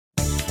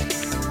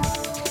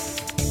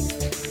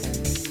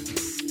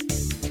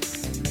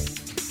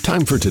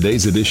Time for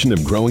today's edition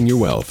of Growing Your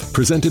Wealth,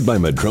 presented by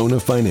Madrona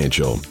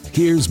Financial.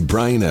 Here's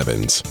Brian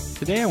Evans.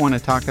 Today I want to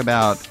talk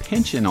about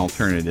pension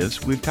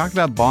alternatives. We've talked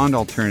about bond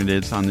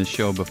alternatives on this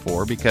show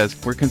before because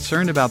we're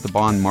concerned about the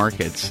bond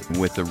markets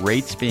with the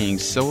rates being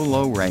so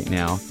low right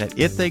now that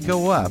if they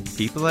go up,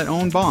 people that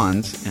own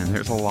bonds, and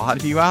there's a lot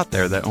of you out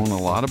there that own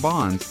a lot of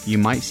bonds, you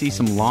might see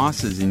some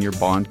losses in your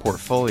bond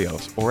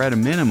portfolios, or at a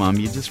minimum,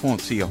 you just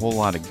won't see a whole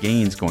lot of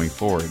gains going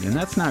forward, and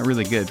that's not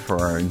really good for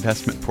our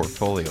investment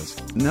portfolios.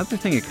 Another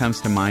thing that comes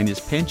to mind is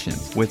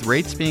pensions. With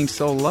rates being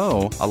so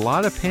low, a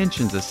lot of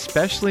pensions,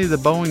 especially the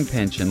Boeing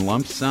pension,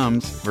 lump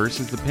sums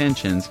versus the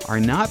pensions, are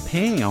not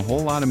paying a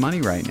whole lot of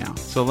money right now.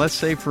 So let's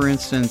say, for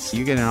instance,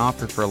 you get an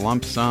offer for a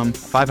lump sum,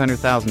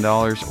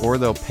 $500,000, or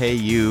they'll pay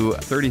you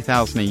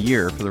 $30,000 a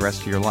year for the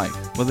rest of your life.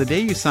 Well, the day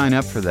you sign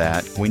up for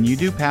that, when you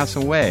do pass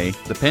away,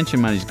 the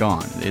pension money's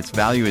gone. Its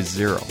value is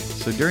zero.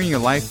 So during your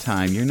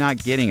lifetime, you're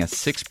not getting a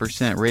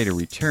 6% rate of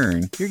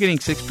return. You're getting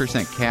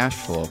 6% cash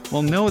flow.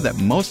 Well, know that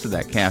most of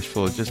that cash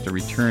flow is just a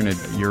return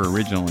of your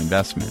original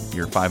investment,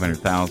 your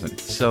 $500,000.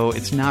 So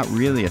it's not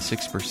really a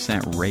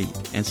 6% rate.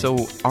 And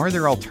so are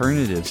there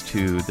alternatives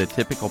to the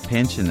typical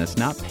pension that's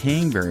not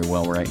paying very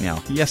well right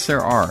now? Yes, there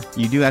are.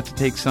 You do have to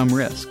take some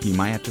risk. You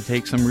might have to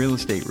take some real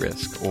estate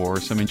risk or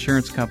some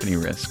insurance company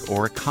risk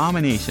or a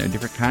combination of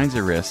different kinds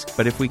of risk.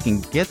 But if we can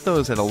get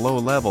those at a low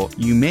level,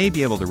 you may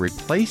be able to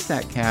replace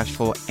that cash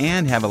flow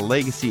and have a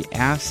legacy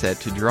asset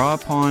to draw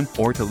upon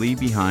or to leave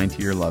behind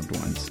to your loved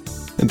ones.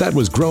 And that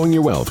was Growing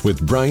Your Wealth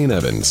with Brian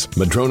Evans,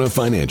 Madrona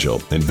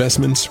Financial.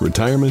 Investments,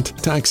 retirement,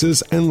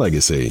 taxes, and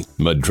legacy.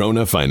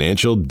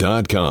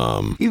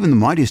 MadronaFinancial.com. Even the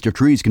mightiest of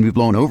trees can be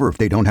blown over if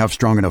they don't have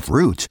strong enough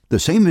roots. The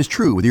same is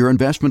true with your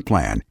investment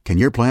plan. Can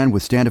your plan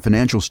withstand a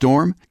financial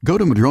storm? Go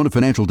to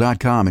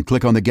MadronaFinancial.com and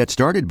click on the Get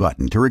Started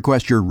button to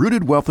request your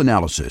Rooted Wealth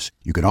Analysis.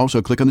 You can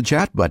also click on the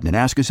chat button and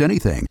ask us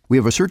anything. We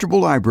have a searchable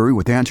library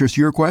with answers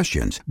to your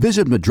questions.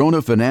 Visit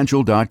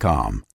MadronaFinancial.com.